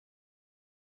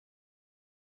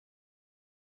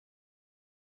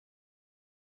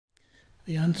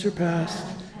The unsurpassed,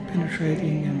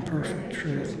 penetrating, and perfect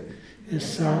truth is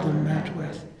seldom met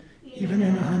with, even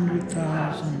in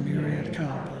 100,000 myriad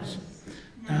kalpas.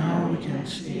 Now we can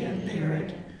see it and hear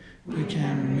it. We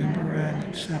can remember and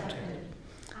accept it.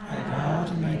 I vow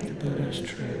to make the Buddha's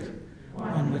truth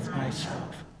one with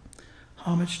myself.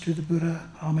 Homage to the Buddha,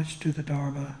 homage to the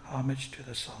Dharma, homage to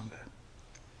the Sangha.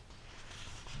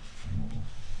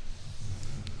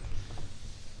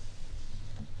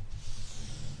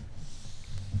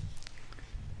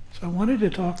 So I wanted to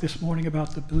talk this morning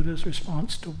about the Buddha's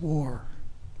response to war.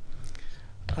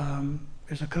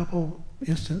 There's a couple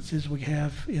instances we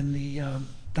have in the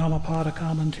Dhammapada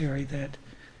commentary that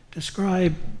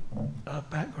describe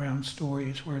background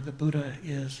stories where the Buddha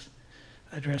is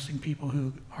addressing people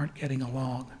who aren't getting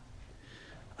along.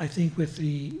 I think with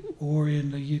the war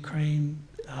in the Ukraine,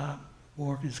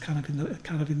 war is kind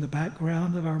of in the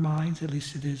background of our minds. At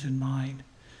least it is in mine.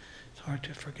 It's hard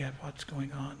to forget what's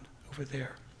going on over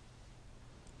there.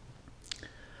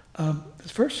 The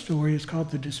first story is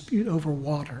called The Dispute Over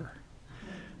Water.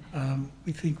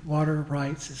 We think water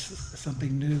rights is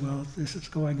something new. Well, this is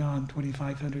going on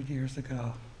 2,500 years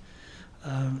ago.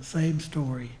 Same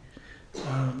story.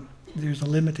 There's a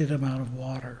limited amount of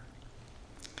water.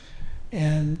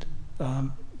 And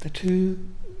the two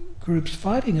groups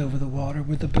fighting over the water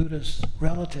were the Buddha's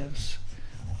relatives,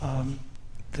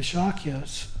 the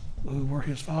Shakyas, who were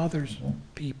his father's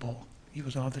people. He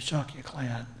was of the Shakya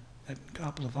clan at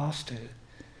Kapilavastu.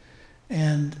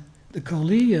 And the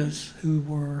Koliyas, who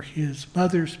were his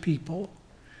mother's people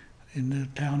in the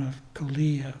town of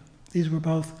Koliya. These were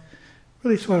both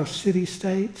really sort of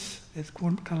city-states. It's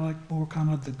kind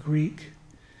of the Greek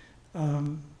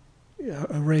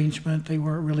arrangement. They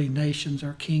weren't really nations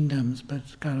or kingdoms,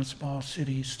 but kind of small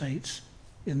city-states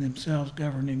in themselves,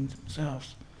 governing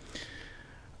themselves.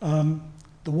 The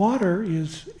water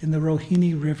is in the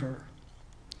Rohini River.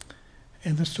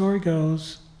 And the story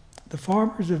goes, the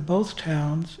farmers of both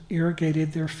towns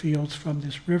irrigated their fields from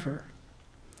this river.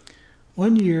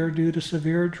 One year, due to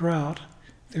severe drought,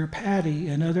 their paddy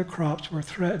and other crops were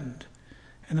threatened,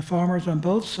 and the farmers on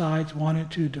both sides wanted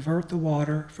to divert the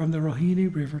water from the Rohini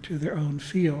River to their own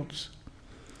fields.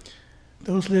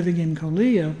 Those living in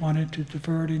Koliya wanted to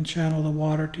divert and channel the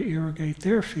water to irrigate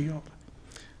their field.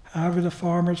 However, the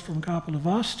farmers from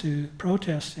Kapilavastu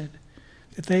protested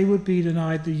that they would be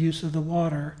denied the use of the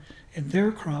water and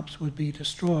their crops would be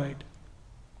destroyed.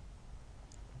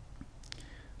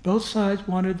 Both sides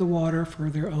wanted the water for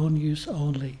their own use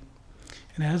only,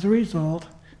 and as a result,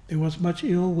 there was much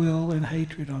ill will and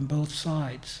hatred on both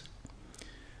sides.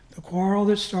 The quarrel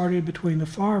that started between the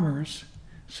farmers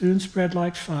soon spread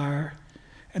like fire,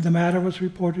 and the matter was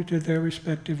reported to their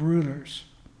respective rulers.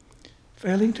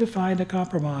 Failing to find a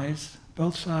compromise,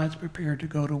 both sides prepared to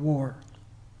go to war.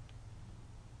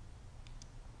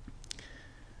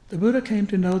 The Buddha came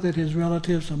to know that his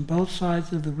relatives on both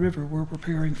sides of the river were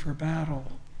preparing for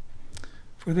battle.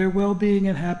 For their well-being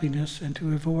and happiness, and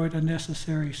to avoid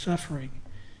unnecessary suffering,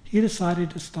 he decided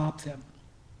to stop them.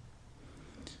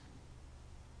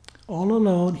 All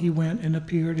alone, he went and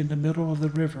appeared in the middle of the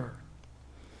river.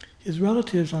 His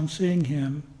relatives, on seeing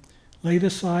him, laid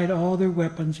aside all their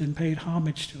weapons and paid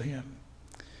homage to him.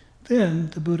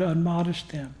 Then the Buddha admonished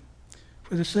them,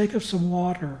 "For the sake of some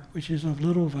water, which is of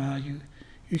little value,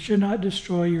 you should not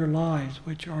destroy your lives,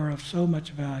 which are of so much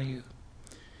value.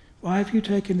 Why have you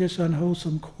taken this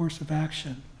unwholesome course of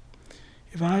action?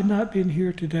 If I had not been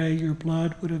here today, your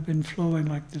blood would have been flowing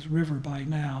like this river by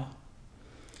now."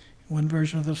 In one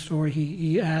version of the story,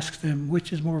 he asks them,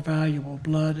 which is more valuable,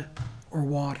 blood or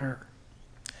water?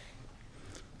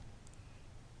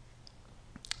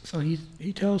 So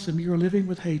he tells them, you're living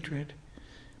with hatred,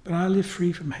 but I live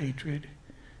free from hatred.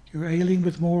 You're ailing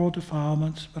with moral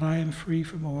defilements, but I am free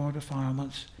from moral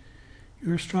defilements.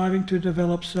 You are striving to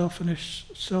develop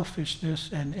selfishness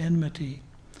and enmity,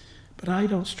 but I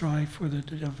don't strive for the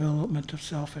development of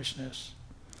selfishness.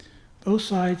 Both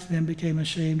sides then became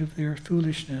ashamed of their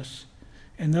foolishness,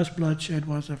 and thus bloodshed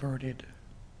was averted.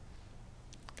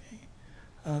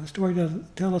 The story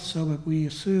doesn't tell us so, but we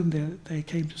assume that they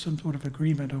came to some sort of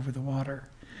agreement over the water,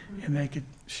 and they could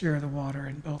share the water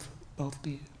and both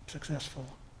be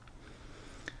successful.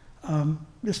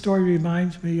 This story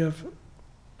reminds me of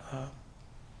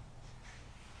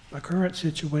a current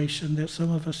situation that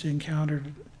some of us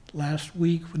encountered last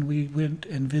week when we went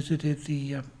and visited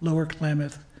the Lower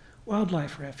Klamath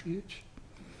Wildlife Refuge.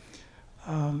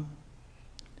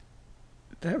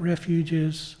 That refuge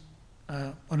is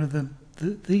one of the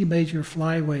major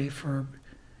flyway for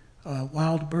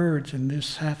wild birds in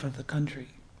this half of the country,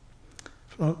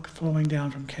 flowing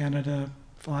down from Canada,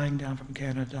 flying down from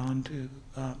Canada on to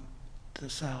the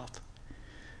south.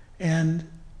 And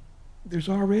there's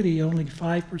already only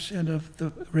 5% of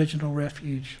the original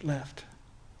refuge left.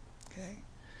 Okay?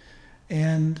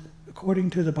 And according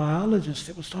to the biologist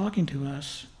that was talking to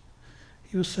us,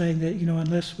 he was saying that,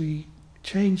 unless we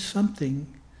change something,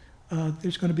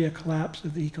 there's going to be a collapse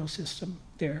of the ecosystem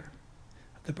there.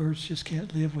 The birds just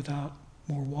can't live without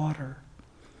more water.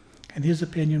 And his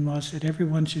opinion was that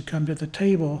everyone should come to the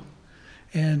table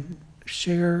and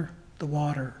share the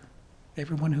water.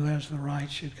 Everyone who has the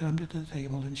right should come to the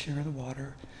table and share the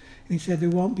water. And he said there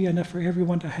won't be enough for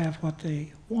everyone to have what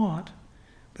they want,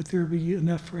 but there will be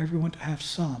enough for everyone to have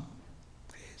some.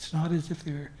 It's not as if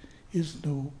there is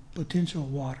no potential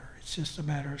water. It's just a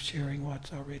matter of sharing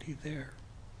what's already there.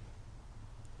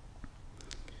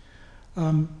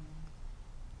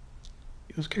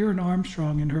 It was Karen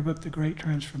Armstrong in her book, The Great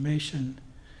Transformation,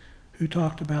 who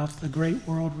talked about the great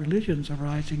world religions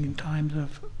arising in times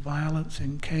of violence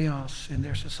and chaos in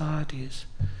their societies.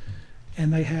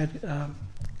 And they had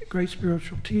great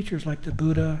spiritual teachers like the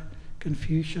Buddha,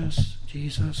 Confucius,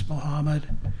 Jesus, Muhammad,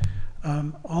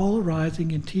 all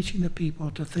arising and teaching the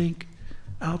people to think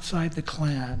outside the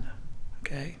clan,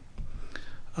 okay?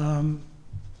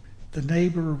 The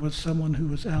neighbor was someone who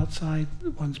was outside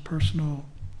one's personal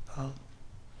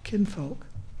kinfolk.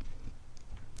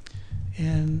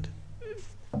 And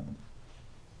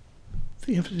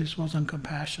the emphasis was on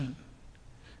compassion.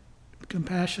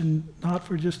 Compassion not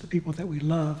for just the people that we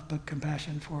love, but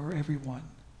compassion for everyone.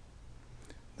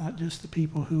 Not just the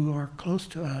people who are close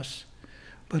to us,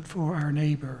 but for our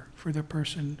neighbor, for the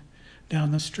person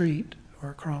down the street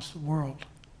or across the world.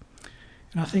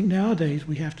 And I think nowadays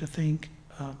we have to think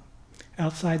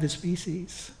outside the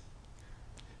species.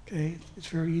 Okay, it's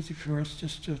very easy for us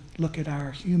just to look at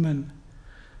our human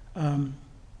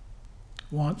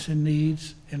wants and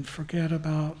needs and forget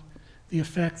about the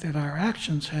effect that our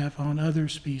actions have on other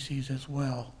species as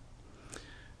well.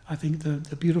 I think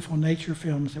the beautiful nature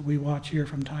films that we watch here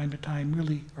from time to time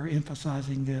really are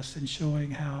emphasizing this and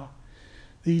showing how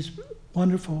these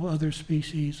wonderful other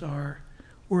species are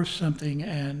worth something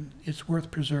and it's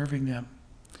worth preserving them.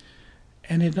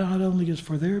 And it not only is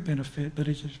for their benefit, but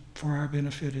it's for our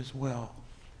benefit as well.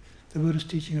 The Buddhist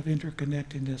teaching of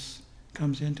interconnectedness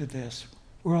comes into this.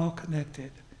 We're all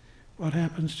connected. What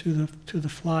happens to the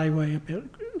flyway up at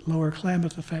Lower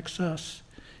Klamath affects us.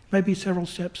 It may be several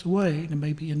steps away, and it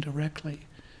may be indirectly,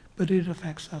 but it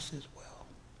affects us as well.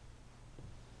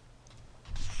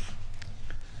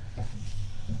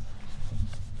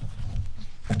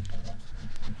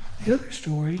 The other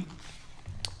story,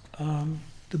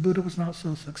 the Buddha was not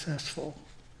so successful.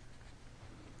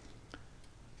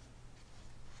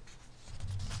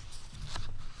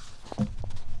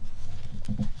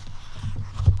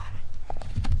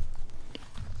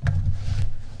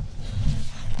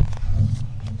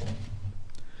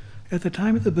 At the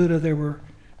time of the Buddha, there were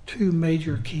two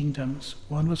major kingdoms.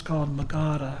 One was called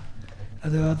Magadha,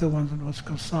 and the other one was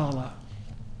Kosala.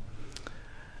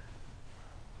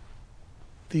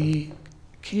 The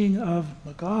king of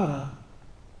Magadha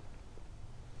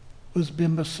was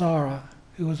Bimbasara,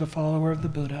 who was a follower of the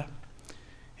Buddha,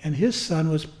 and his son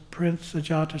was Prince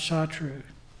Ajatasattu.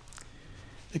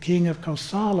 The king of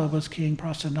Kosala was King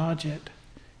Prasenajit,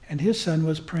 and his son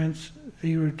was Prince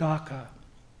Virudhaka.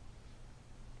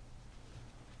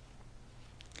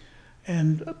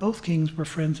 And both kings were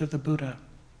friends of the Buddha.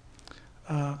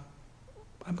 I'm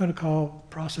going to call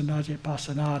Prasenajit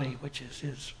Pasenadi, which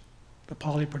is the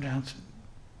Pali pronunciation,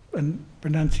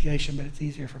 but it's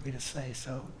easier for me to say,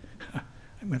 so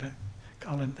I'm going to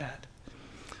call him that.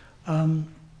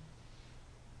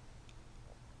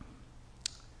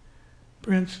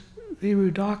 Prince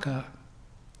Virudhaka,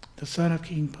 the son of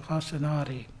King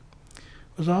Pasenadi,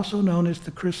 was also known as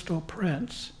the Crystal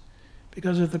Prince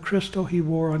because of the crystal he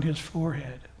wore on his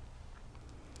forehead.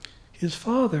 His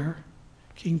father,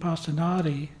 King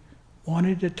Pasenadi,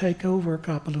 wanted to take over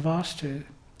Kapilavastu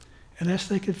unless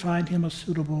they could find him a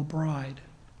suitable bride.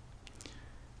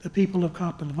 The people of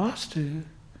Kapilavastu,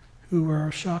 who were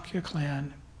a Shakya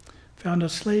clan, found a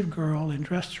slave girl and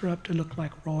dressed her up to look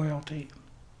like royalty.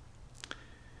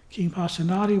 King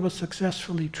Pasenadi was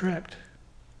successfully tricked,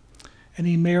 and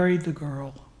he married the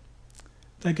girl.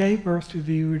 They gave birth to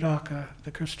Virudhaka,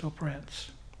 the Crystal Prince.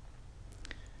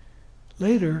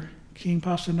 Later, King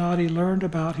Pasenadi learned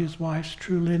about his wife's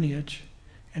true lineage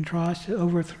and tries to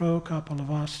overthrow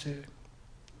Kapilavastu.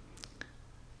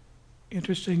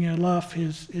 Interesting enough,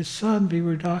 his son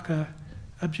Virudhaka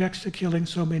objects to killing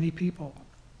so many people.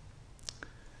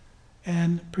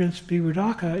 And Prince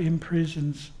Virudhaka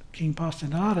imprisons King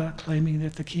Pasenadi, claiming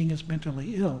that the king is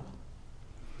mentally ill.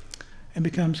 and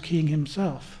becomes king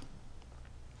himself.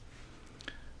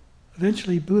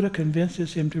 Eventually, Buddha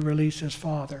convinces him to release his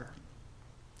father.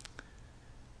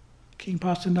 King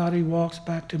Pasenadi walks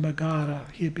back to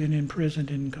Magadha. He had been imprisoned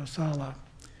in Kosala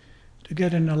to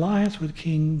get an alliance with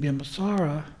King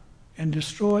Bimbasara and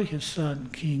destroy his son,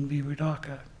 King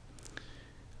Virudhaka.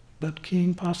 But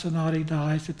King Pasenadi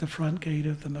dies at the front gate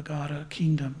of the Magadha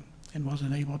kingdom and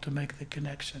wasn't able to make the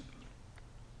connection.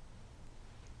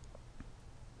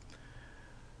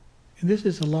 And this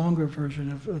is a longer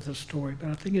version of the story, but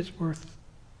I think it's worth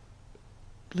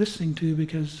listening to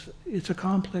because it's a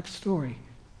complex story.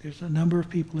 There's a number of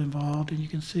people involved, and you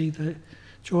can see the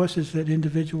choices that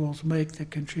individuals make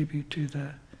that contribute to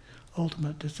the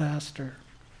ultimate disaster.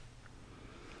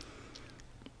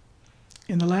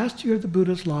 In the last year of the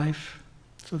Buddha's life,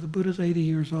 so the Buddha's 80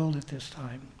 years old at this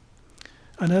time,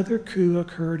 another coup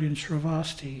occurred in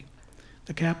Shravasti,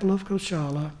 the capital of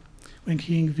Kosala, when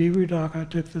King Virudhaka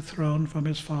took the throne from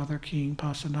his father, King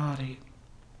Pasenadi.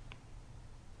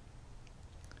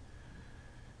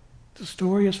 The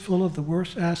story is full of the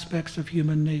worst aspects of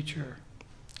human nature: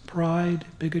 pride,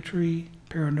 bigotry,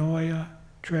 paranoia,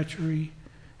 treachery,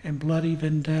 and bloody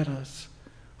vendettas,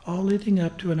 all leading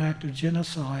up to an act of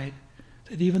genocide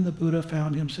that even the Buddha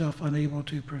found himself unable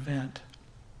to prevent.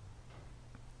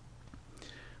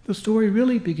 The story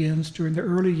really begins during the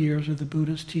early years of the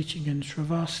Buddha's teaching in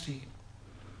Shravasti.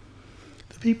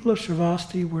 The people of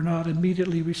Shravasti were not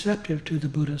immediately receptive to the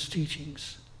Buddha's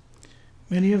teachings.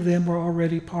 Many of them were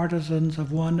already partisans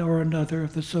of one or another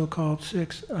of the so-called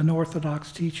 6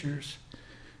 unorthodox teachers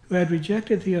who had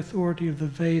rejected the authority of the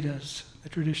Vedas, the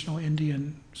traditional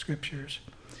Indian scriptures,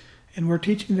 and were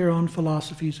teaching their own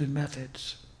philosophies and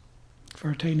methods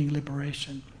for attaining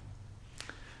liberation.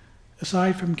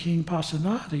 Aside from King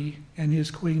Pasenadi and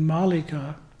his queen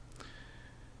Malika,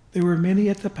 there were many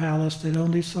at the palace that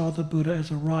only saw the Buddha as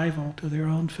a rival to their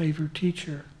own favored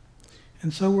teacher,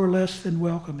 and so were less than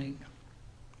welcoming.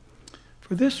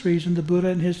 For this reason, the Buddha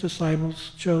and his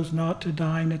disciples chose not to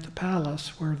dine at the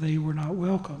palace where they were not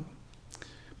welcome,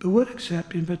 but would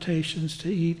accept invitations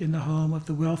to eat in the home of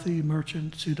the wealthy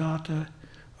merchant Sudatta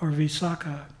or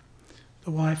Visakha,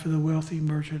 the wife of the wealthy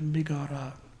merchant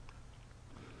Magadha.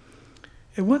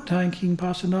 At one time, King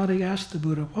Pasenadi asked the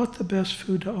Buddha what the best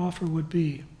food to offer would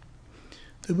be.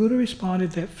 The Buddha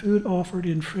responded that food offered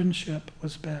in friendship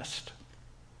was best.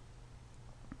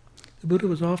 The Buddha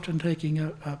was often taking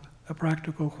a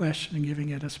practical question and giving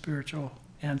it a spiritual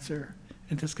answer.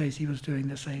 In this case, he was doing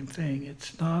the same thing.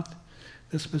 It's not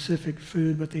the specific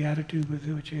food, but the attitude with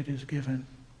which it is given,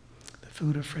 the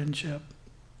food of friendship.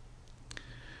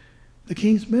 The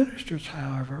king's ministers,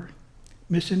 however,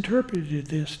 misinterpreted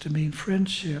this to mean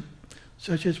friendship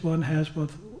such as one has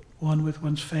with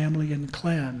one's family and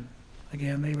clan.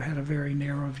 Again, they had a very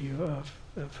narrow view of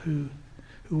who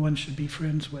one should be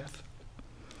friends with.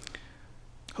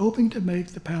 Hoping to make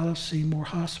the palace seem more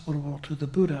hospitable to the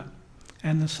Buddha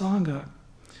and the Sangha,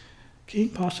 King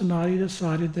Pasenadi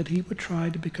decided that he would try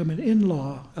to become an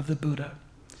in-law of the Buddha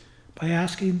by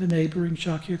asking the neighboring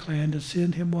Shakya clan to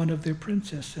send him one of their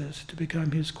princesses to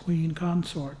become his queen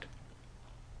consort.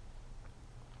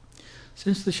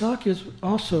 Since the Shakyas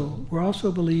were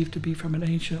also believed to be from an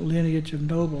ancient lineage of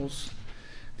nobles,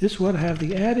 this would have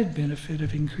the added benefit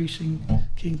of increasing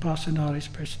King Pasenadi's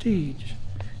prestige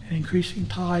and increasing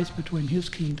ties between his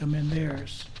kingdom and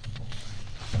theirs.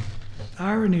 The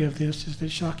irony of this is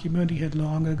that Shakyamuni had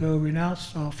long ago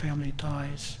renounced all family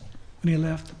ties when he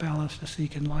left the palace to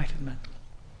seek enlightenment.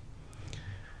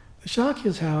 The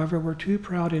Shakyas, however, were too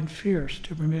proud and fierce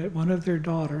to permit one of their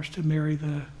daughters to marry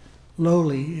the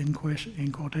lowly, in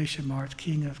quotation marks,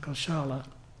 king of Kosala.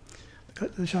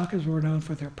 The Shakyas were known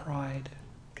for their pride.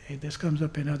 Okay, this comes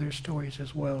up in other stories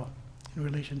as well in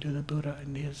relation to the Buddha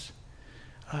and his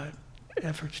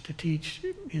efforts to teach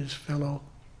his fellow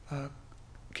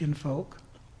kinfolk.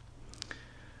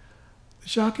 The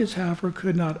Shakyas, however,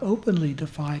 could not openly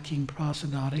defy King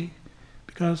Prasenadi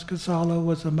because Kosala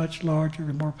was a much larger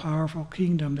and more powerful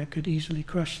kingdom that could easily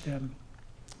crush them.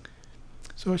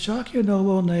 So a Shakya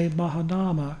noble named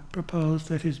Mahanama proposed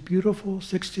that his beautiful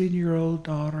 16-year-old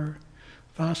daughter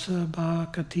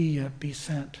Vasabhakatiya be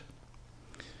sent.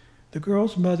 The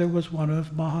girl's mother was one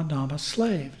of Mahanama's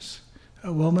slaves,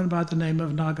 a woman by the name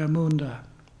of Nagamunda.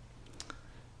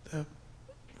 The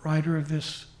writer of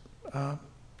this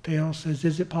tale says,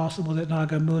 is it possible that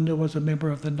Nagamunda was a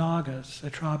member of the Nagas, a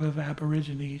tribe of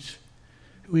aborigines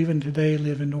who even today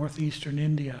live in northeastern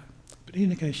India? But in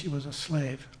any case, she was a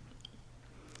slave.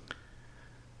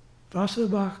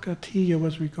 Vasabhakatiya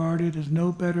was regarded as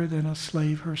no better than a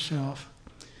slave herself,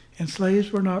 and slaves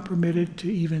were not permitted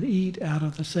to even eat out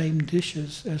of the same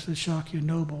dishes as the Shakya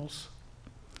nobles.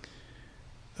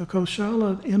 The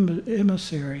Kosala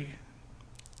emissary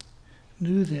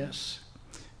knew this,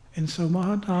 and so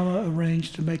Mahadama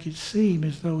arranged to make it seem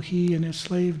as though he and his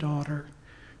slave daughter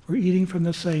were eating from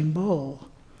the same bowl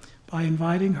by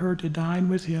inviting her to dine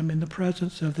with him in the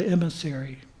presence of the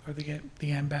emissary, or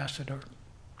the ambassador.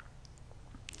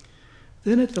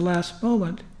 Then at the last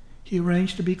moment, he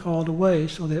arranged to be called away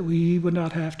so that we would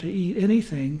not have to eat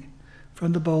anything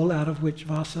from the bowl out of which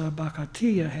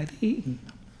Vasabhakatiya had eaten.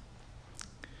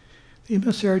 The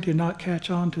emissary did not catch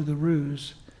on to the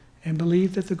ruse and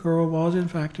believed that the girl was in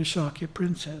fact a Shakya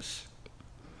princess.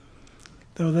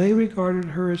 Though they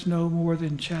regarded her as no more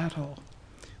than chattel,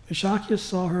 the Shakyas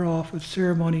saw her off with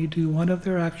ceremony due one of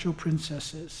their actual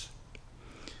princesses.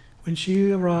 When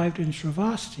she arrived in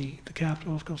Shravasti, the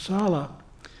capital of Kosala,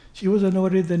 she was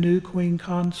anointed the new queen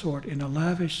consort in a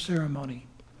lavish ceremony.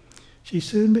 She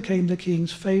soon became the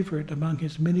king's favorite among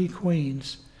his many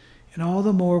queens, and all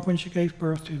the more when she gave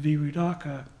birth to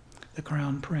Virudhaka, the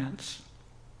crown prince.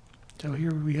 So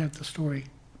here we have the story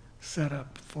set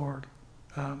up for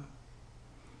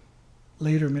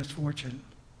later misfortune.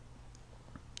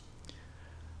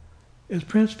 As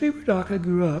Prince Virudhaka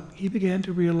grew up, he began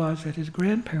to realize that his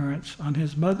grandparents on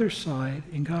his mother's side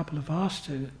in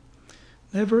Kapilavastu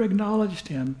never acknowledged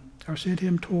him or sent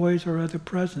him toys or other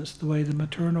presents the way the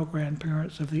maternal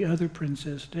grandparents of the other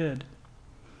princes did.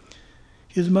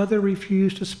 His mother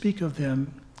refused to speak of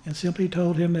them and simply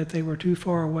told him that they were too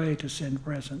far away to send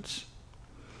presents.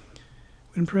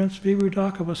 When Prince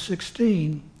Virudhaka was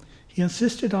 16, he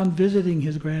insisted on visiting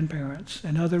his grandparents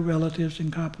and other relatives in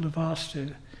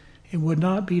Kapilavastu and would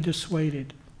not be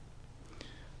dissuaded.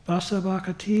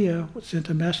 Vasabhakatiya sent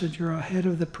a messenger ahead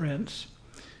of the prince,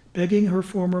 begging her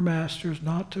former masters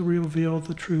not to reveal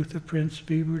the truth of Prince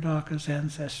Virudhaka's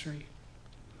ancestry.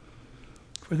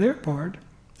 For their part,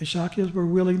 the Shakyas were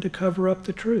willing to cover up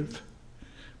the truth,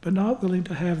 but not willing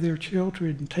to have their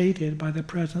children tainted by the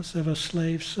presence of a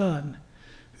slave son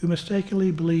who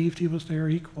mistakenly believed he was their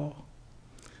equal.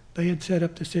 They had set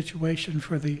up the situation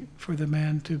for the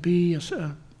man to be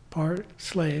a part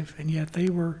slave, and yet they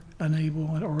were unable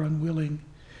or unwilling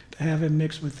to have him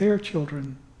mix with their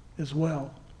children as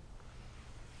well.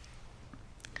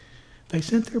 They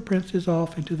sent their princes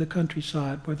off into the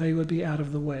countryside where they would be out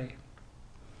of the way.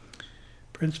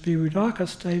 Prince Virudhaka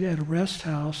stayed at a rest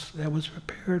house that was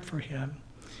prepared for him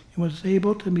and was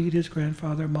able to meet his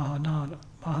grandfather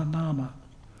Mahanama.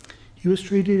 He was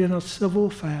treated in a civil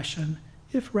fashion,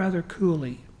 if rather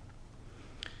coolly.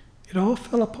 It all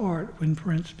fell apart when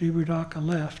Prince Virudhaka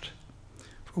left,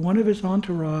 for one of his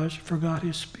entourage forgot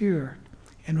his spear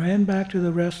and ran back to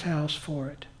the rest house for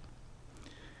it.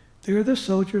 There the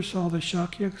soldiers saw the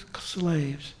Shakya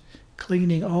slaves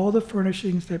cleaning all the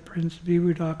furnishings that Prince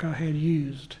Virudhaka had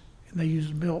used. And they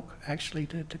used milk, actually,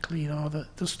 to clean all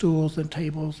the stools and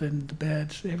tables and the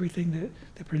beds, everything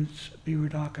that Prince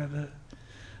Virudhaka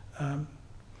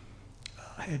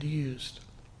had used.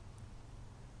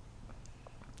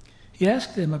 He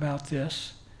asked them about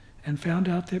this and found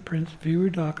out that Prince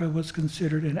Virudhaka was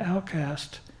considered an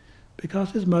outcast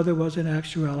because his mother was in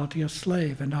actuality a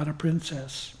slave and not a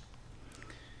princess.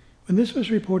 When this was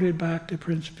reported back to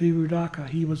Prince Virudhaka,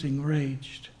 he was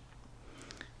enraged.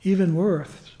 Even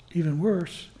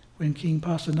worse, when King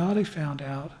Pasenadi found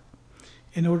out,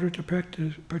 in order to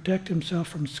protect himself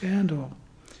from scandal,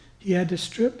 he had to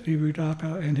strip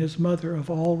Virudhaka and his mother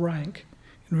of all rank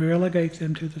and relegate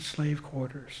them to the slave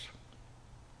quarters.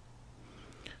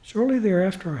 Shortly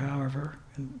thereafter, however,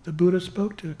 the Buddha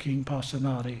spoke to King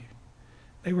Pasenadi.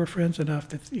 They were friends enough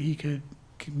that he could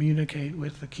communicate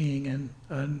with the king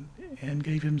and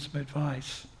gave him some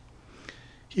advice.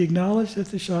 He acknowledged that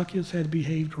the Shakyas had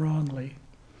behaved wrongly,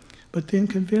 but then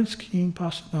convinced King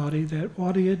Pasenadi that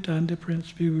what he had done to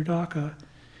Prince Virudhaka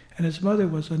and his mother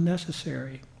was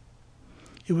unnecessary.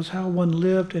 It was how one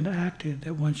lived and acted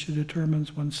that one should determine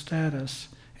one's status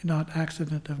and not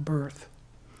accident of birth.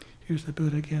 Here's the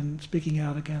Buddha again speaking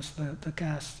out against the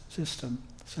caste system,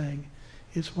 saying,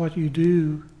 it's what you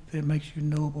do that makes you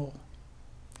noble.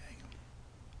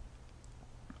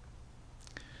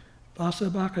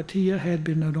 Vasabhakatiya had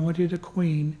been anointed a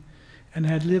queen and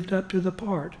had lived up to the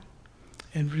part,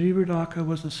 and Virudhaka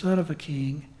was the son of a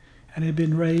king and had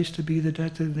been raised to be the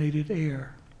designated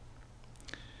heir.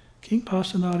 King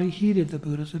Pasenadi heeded the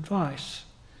Buddha's advice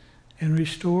and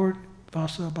restored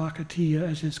Vasabhakatiya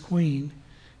as his queen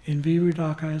and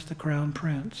Virudhaka as the crown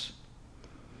prince.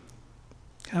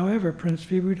 However, Prince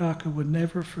Virudhaka would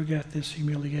never forget this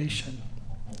humiliation.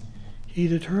 he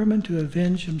determined to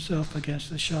avenge himself against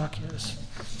the Shakyas,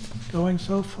 going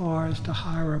so far as to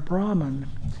hire a Brahmin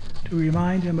to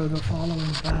remind him of the following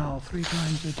vow 3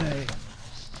 times a day.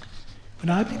 When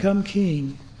I become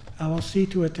king, I will see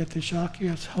to it that the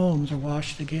Shakyas' homes are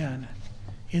washed again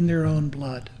in their own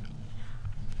blood.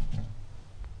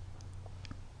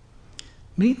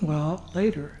 Meanwhile,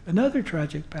 later, another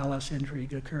tragic palace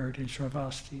intrigue occurred in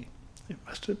Shravasti. It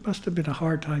must have been a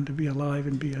hard time to be alive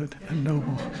and be a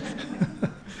noble.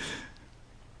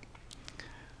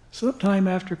 Sometime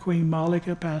after Queen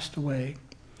Malika passed away,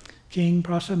 King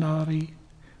Pasenadi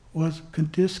was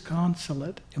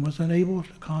disconsolate and was unable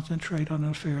to concentrate on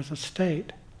affairs of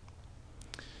state.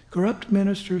 Corrupt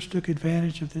ministers took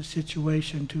advantage of this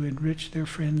situation to enrich their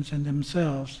friends and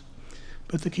themselves,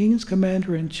 but the king's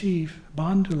commander-in-chief,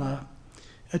 Bandula,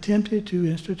 attempted to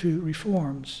institute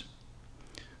reforms.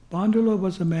 Bandula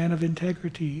was a man of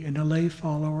integrity and a lay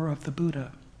follower of the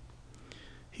Buddha.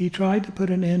 He tried to put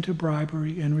an end to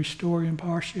bribery and restore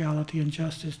impartiality and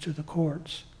justice to the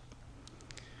courts.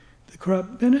 The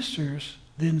corrupt ministers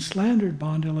then slandered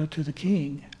Bandula to the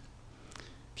king.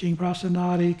 King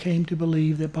Prasenajit came to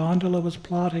believe that Bandula was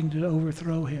plotting to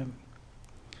overthrow him.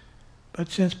 But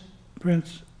since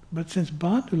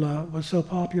Bandula was so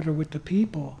popular with the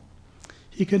people,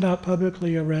 he could not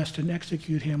publicly arrest and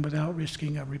execute him without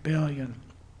risking a rebellion.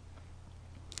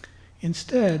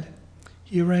 Instead,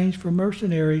 he arranged for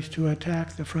mercenaries to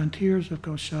attack the frontiers of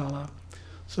Kosala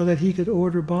so that he could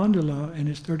order Bandula and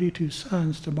his 32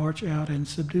 sons to march out and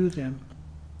subdue them.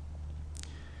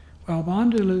 While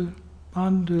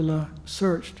Bandula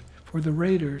searched for the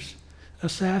raiders,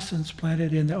 assassins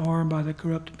planted in the arm by the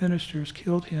corrupt ministers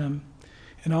killed him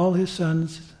and all his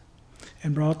sons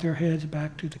and brought their heads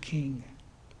back to the king.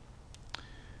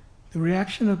 The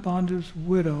reaction of Bandula's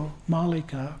widow,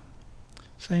 Malika,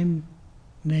 same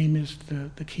name as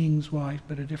the king's wife,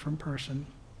 but a different person.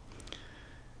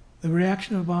 The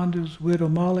reaction of Bandula's widow,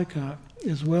 Malika,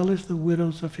 as well as the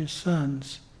widows of his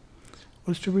sons,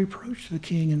 was to reproach the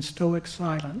king in stoic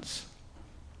silence.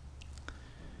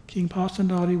 King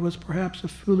Pasenadi was perhaps a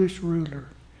foolish ruler,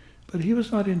 but he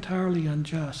was not entirely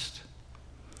unjust.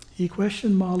 He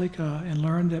questioned Malika and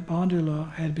learned that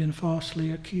Bandula had been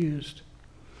falsely accused.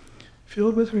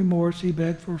 Filled with remorse, he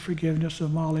begged for forgiveness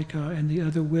of Malika and the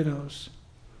other widows.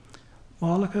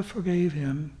 Malika forgave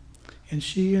him, and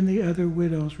she and the other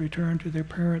widows returned to their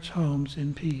parents' homes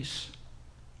in peace.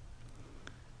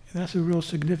 And that's a real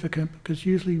significant, because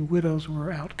usually widows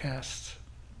were outcasts,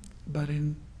 but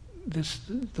in this,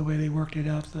 the way they worked it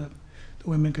out, the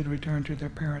women could return to their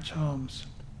parents' homes.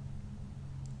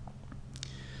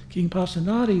 King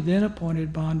Pasenadi then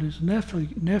appointed Bandula's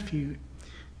nephew,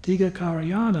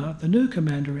 Digha the new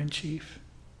commander-in-chief.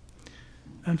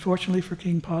 Unfortunately for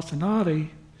King Pasenadi,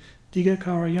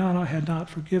 Digha had not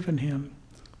forgiven him,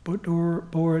 but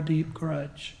bore a deep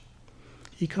grudge.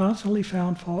 He constantly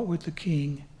found fault with the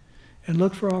king and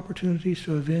looked for opportunities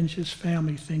to avenge his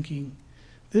family, thinking,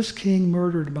 "This king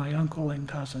murdered my uncle and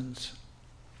cousins."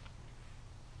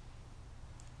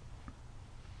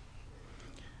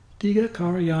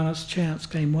 Digha chance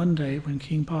came one day when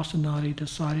King Pasenadi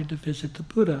decided to visit the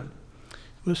Buddha,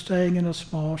 who was staying in a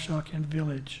small Shakyan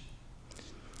village.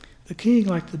 The king,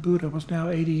 like the Buddha, was now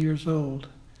 80 years old.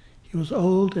 He was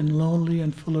old and lonely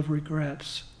and full of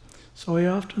regrets, so he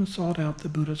often sought out the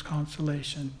Buddha's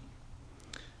consolation.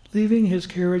 Leaving his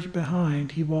carriage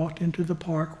behind, he walked into the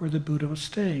park where the Buddha was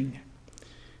staying.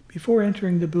 Before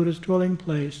entering the Buddha's dwelling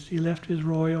place, he left his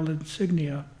royal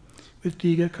insignia with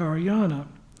Digha,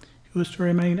 who was to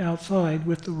remain outside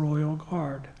with the royal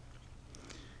guard.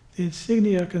 The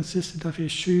insignia consisted of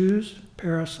his shoes,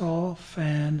 parasol,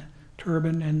 fan,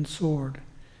 turban, and sword,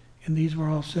 and these were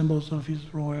all symbols of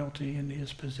his royalty and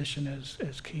his position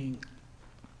as king.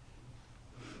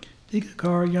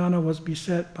 Digha was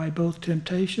beset by both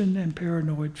temptation and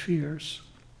paranoid fears.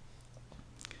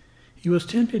 He was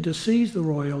tempted to seize the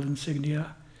royal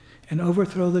insignia and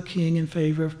overthrow the king in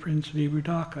favor of Prince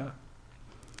Virudhaka.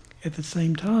 At the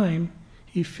same time,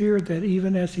 he feared that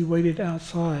even as he waited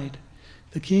outside,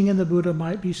 the king and the Buddha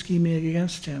might be scheming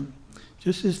against him,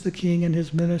 just as the king and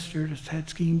his ministers had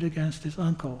schemed against his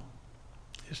uncle.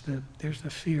 There's the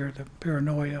fear, the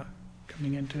paranoia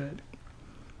coming into it.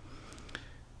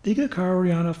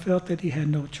 Digha felt that he had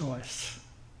no choice.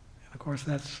 And of course,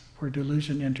 that's where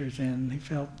delusion enters in. He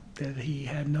felt that he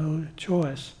had no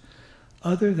choice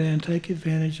other than take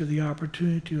advantage of the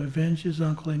opportunity to avenge his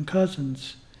uncle and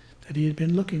cousins that he had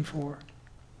been looking for.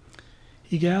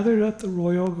 He gathered up the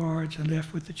royal guards and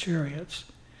left with the chariots,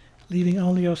 leaving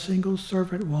only a single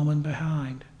servant woman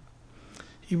behind.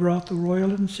 He brought the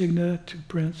royal insignia to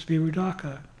Prince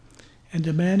Virudhaka and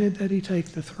demanded that he take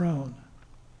the throne.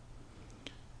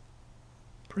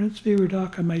 Prince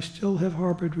Virudhaka may still have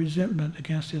harbored resentment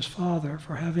against his father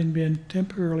for having been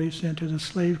temporarily sent to the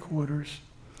slave quarters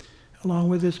along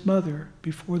with his mother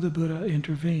before the Buddha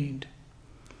intervened.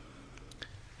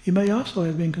 He may also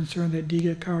have been concerned that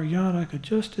Digha could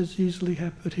just as easily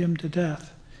have put him to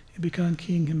death and become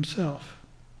king himself.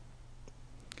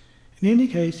 In any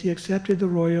case, he accepted the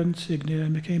royal insignia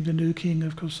and became the new king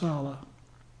of Kosala.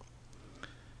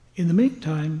 In the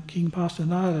meantime, King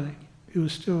Pasenadi, who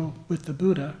was still with the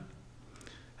Buddha,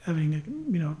 having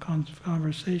a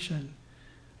conversation,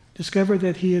 discovered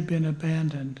that he had been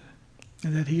abandoned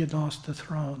and that he had lost the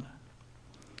throne.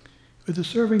 With the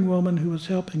serving woman who was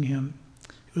helping him,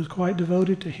 who was quite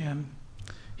devoted to him,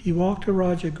 he walked to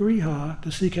Rajagriha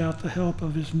to seek out the help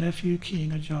of his nephew,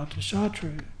 King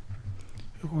Ajatashatru,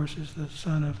 who, of course, is the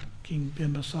son of King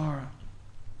Bimbasara.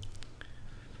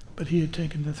 But he had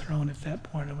taken the throne at that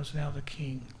point and was now the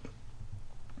king.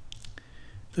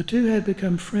 The two had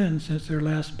become friends since their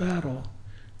last battle,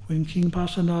 when King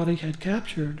Pasenadi had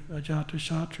captured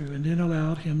Ajatashatru and then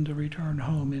allowed him to return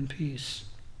home in peace.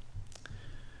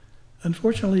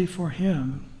 Unfortunately for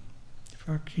him,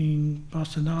 for King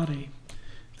Pasenadi,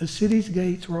 the city's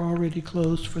gates were already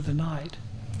closed for the night,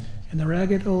 and the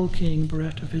ragged old king,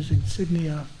 bereft of his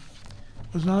insignia,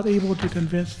 was not able to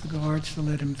convince the guards to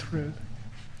let him through.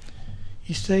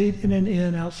 He stayed in an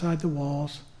inn outside the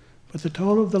walls, but the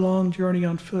toll of the long journey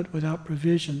on foot without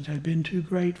provisions had been too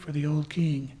great for the old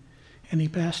king, and he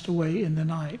passed away in the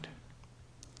night.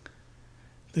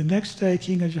 The next day,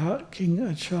 King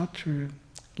Ajatashatru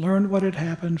learned what had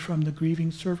happened from the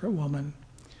grieving servant woman,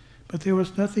 but there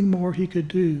was nothing more he could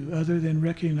do other than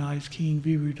recognize King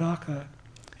Virudhaka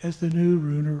as the new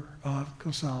ruler of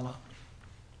Kosala.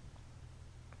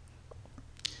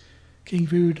 King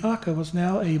Virudhaka was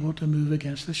now able to move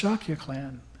against the Shakya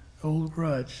clan. Old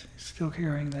grudge, still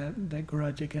carrying that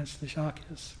grudge against the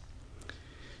Shakyas.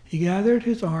 He gathered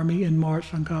his army and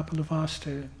marched on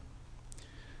Kapilavastu.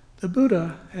 The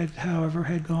Buddha, however,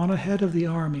 had gone ahead of the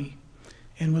army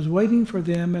and was waiting for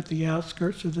them at the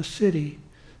outskirts of the city,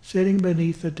 sitting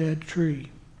beneath a dead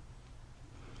tree.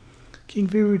 King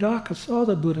Virudhaka saw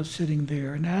the Buddha sitting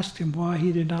there and asked him why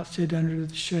he did not sit under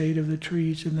the shade of the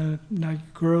trees in the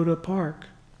Magadha park.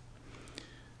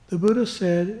 The Buddha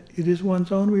said, "It is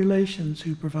one's own relations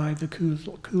who provide the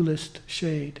coolest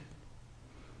shade."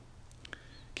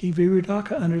 King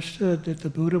Virudhaka understood that the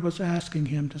Buddha was asking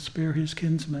him to spare his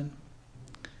kinsman.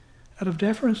 Out of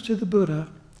deference to the Buddha,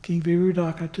 King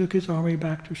Virudhaka took his army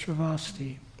back to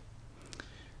Shravasti.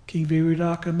 King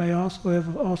Virudhaka may also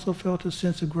have felt a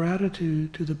sense of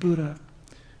gratitude to the Buddha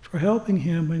for helping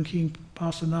him when King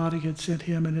Pasenadi had sent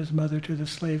him and his mother to the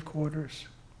slave quarters.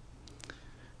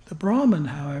 The Brahmin,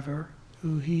 however,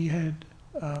 who he had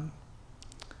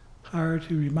hired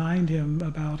to remind him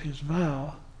about his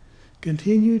vow,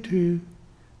 continued to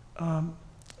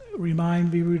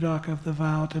remind Virudhaka of the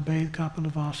vow to bathe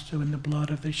Kapilavastu in the blood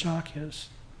of the Shakyas.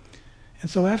 And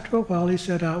so after a while he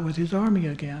set out with his army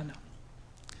again.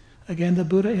 Again the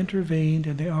Buddha intervened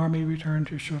and the army returned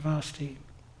to Shravasti.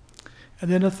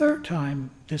 And then a third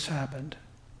time this happened.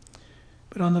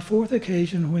 But on the fourth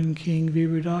occasion when King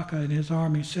Virudhaka and his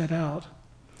army set out,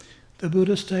 the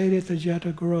Buddha stayed at the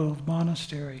Jeta Grove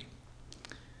monastery.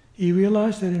 He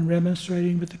realized that in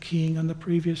remonstrating with the king on the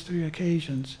previous 3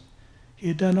 occasions, he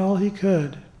had done all he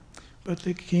could, but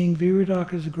the King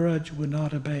Virudhaka's grudge would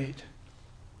not abate.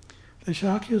 The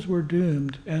Shakyas were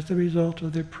doomed as the result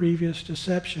of their previous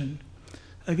deception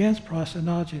against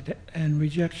Prasenajit and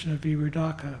rejection of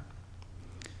Virudhaka.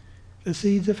 The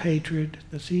seeds of hatred,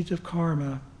 the seeds of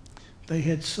karma, they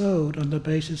had sowed on the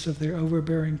basis of their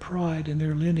overbearing pride in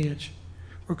their lineage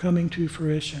were coming to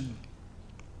fruition.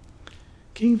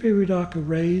 King Virudhaka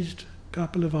razed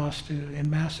Kapilavastu and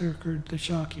massacred the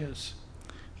Shakyas,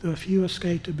 though a few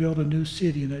escaped to build a new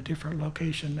city in a different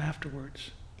location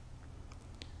afterwards.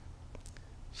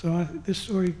 So this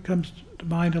story comes to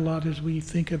mind a lot as we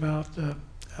think about the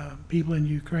people in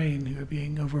Ukraine who are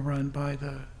being overrun by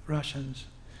the Russians.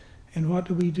 And what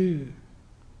do we do?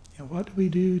 What do we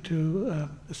do to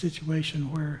a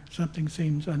situation where something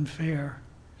seems unfair?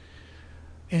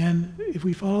 And if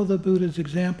we follow the Buddha's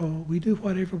example, we do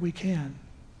whatever we can.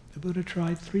 The Buddha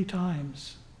tried 3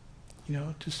 times,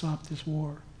 to stop this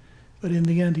war. But in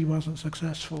the end, he wasn't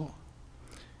successful.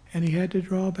 And he had to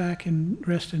draw back and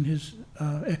rest in his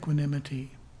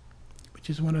equanimity, which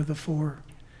is one of the 4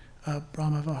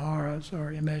 Brahmaviharas,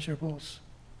 or immeasurables.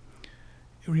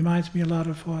 It reminds me a lot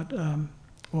of what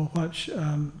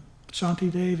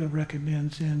Shantideva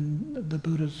recommends in the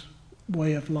Buddha's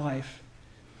way of life.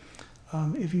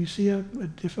 If you see a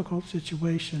difficult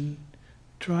situation,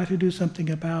 try to do something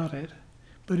about it.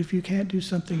 But if you can't do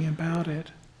something about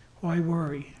it, why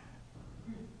worry?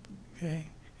 Okay?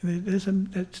 And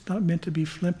that's not meant to be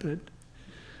flippant,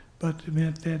 but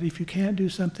meant that if you can't do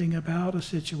something about a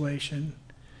situation,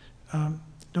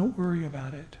 don't worry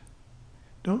about it.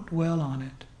 Don't dwell on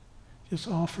it. Just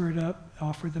offer it up,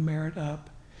 offer the merit up,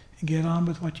 and get on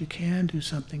with what you can do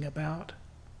something about.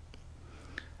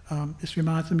 This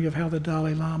reminds me of how the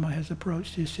Dalai Lama has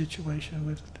approached his situation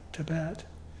with Tibet.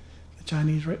 The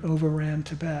Chinese overran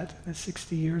Tibet. That's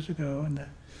 60 years ago, and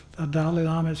the Dalai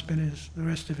Lama has been the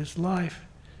rest of his life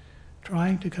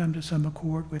trying to come to some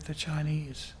accord with the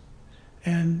Chinese.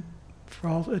 And for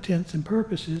all intents and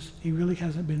purposes, he really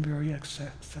hasn't been very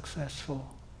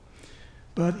successful.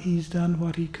 But he's done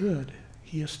what he could.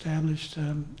 He established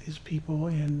his people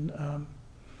in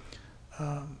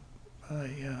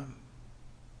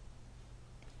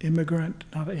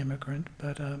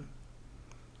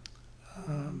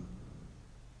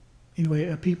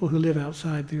people who live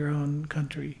outside their own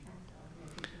country,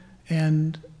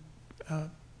 and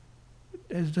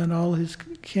has done all he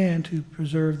can to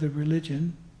preserve the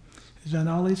religion, has done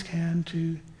all he can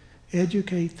to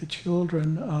educate the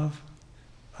children of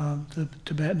the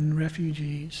Tibetan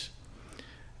refugees,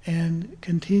 and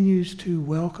continues to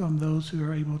welcome those who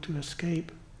are able to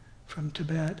escape from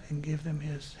Tibet and give them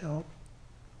his help.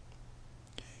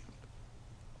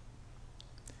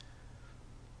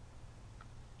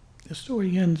 The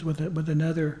story ends with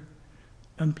another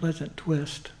unpleasant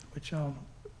twist, which I'll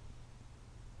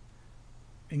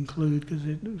include because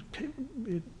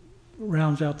it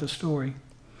rounds out the story.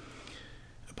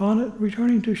 Upon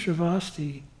returning to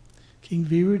Shravasti, King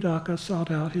Virudhaka sought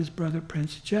out his brother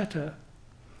Prince Jeta.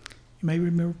 You may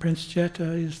remember Prince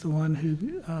Jeta is the one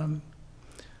who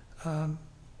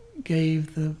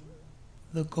gave the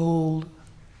gold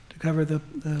to cover the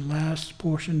last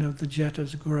portion of the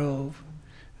Jeta's grove,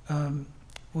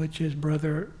 which his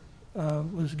brother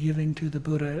was giving to the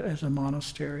Buddha as a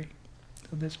monastery.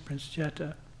 So this Prince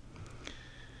Jeta.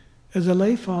 As a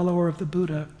lay follower of the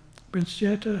Buddha, Prince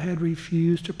Jeta had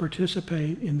refused to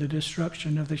participate in the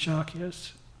destruction of the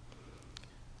Shakyas.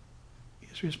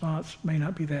 His response may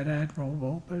not be that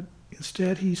admirable, but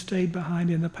instead he stayed behind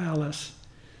in the palace,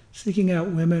 seeking out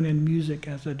women and music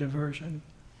as a diversion.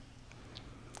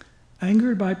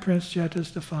 Angered by Prince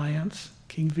Jeta's defiance,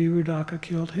 King Virudhaka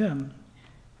killed him.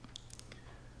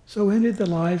 So ended the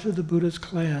lives of the Buddha's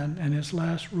clan and his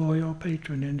last royal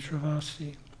patron in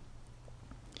Shravasti.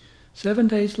 7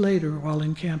 days later, while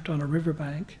encamped on a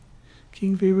riverbank,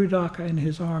 King Virudhaka and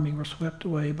his army were swept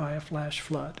away by a flash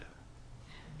flood.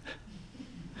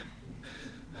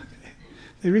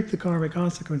 They reaped the karmic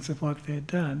consequence of what they had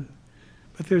done.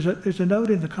 But there's a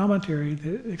note in the commentary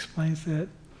that explains that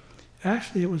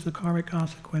actually it was the karmic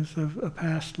consequence of a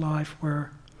past life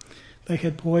where they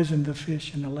had poisoned the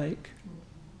fish in the lake.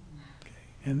 Okay.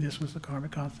 And this was the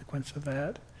karmic consequence of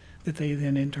that they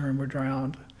then in turn were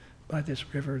drowned by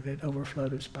this river that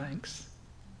overflowed its banks.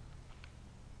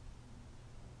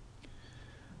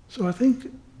 So I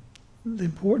think the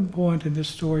important point in this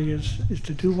story is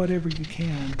to do whatever you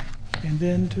can, and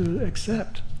then to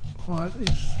accept what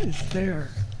is there.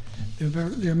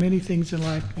 There are many things in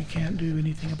life we can't do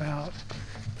anything about,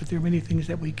 but there are many things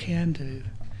that we can do.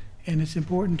 And it's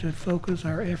important to focus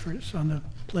our efforts on the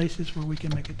places where we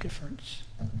can make a difference.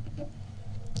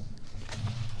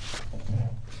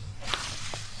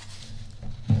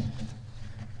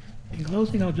 In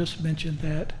closing, I'll just mention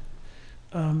that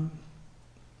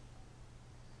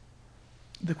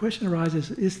the question arises,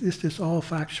 is this all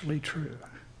factually true?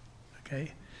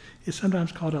 Okay, it's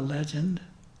sometimes called a legend.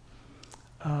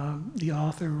 The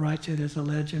author writes it as a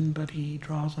legend, but he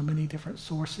draws on many different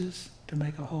sources to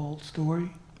make a whole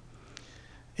story.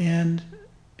 And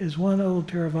as one old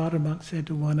Theravada monk said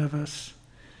to one of us,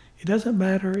 it doesn't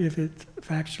matter if it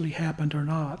factually happened or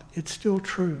not, it's still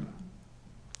true.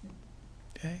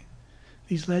 Okay?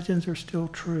 These legends are still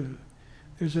true.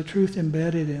 There's a truth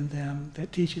embedded in them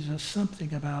that teaches us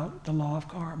something about the law of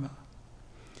karma.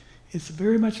 It's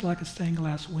very much like a stained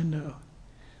glass window.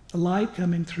 The light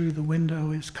coming through the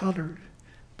window is colored,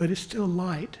 but it's still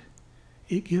light.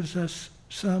 It gives us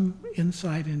some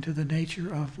insight into the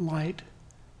nature of light.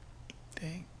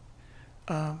 Okay?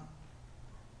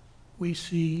 We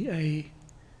see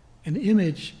an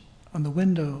image on the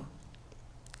window,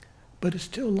 but it's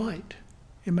still light.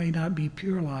 It may not be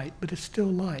pure light, but it's still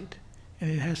light, and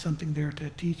it has something there to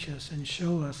teach us and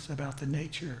show us about the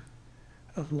nature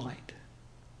of light.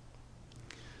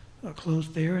 I'll close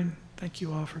there, and thank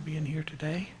you all for being here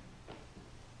today.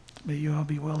 May you all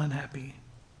be well and happy.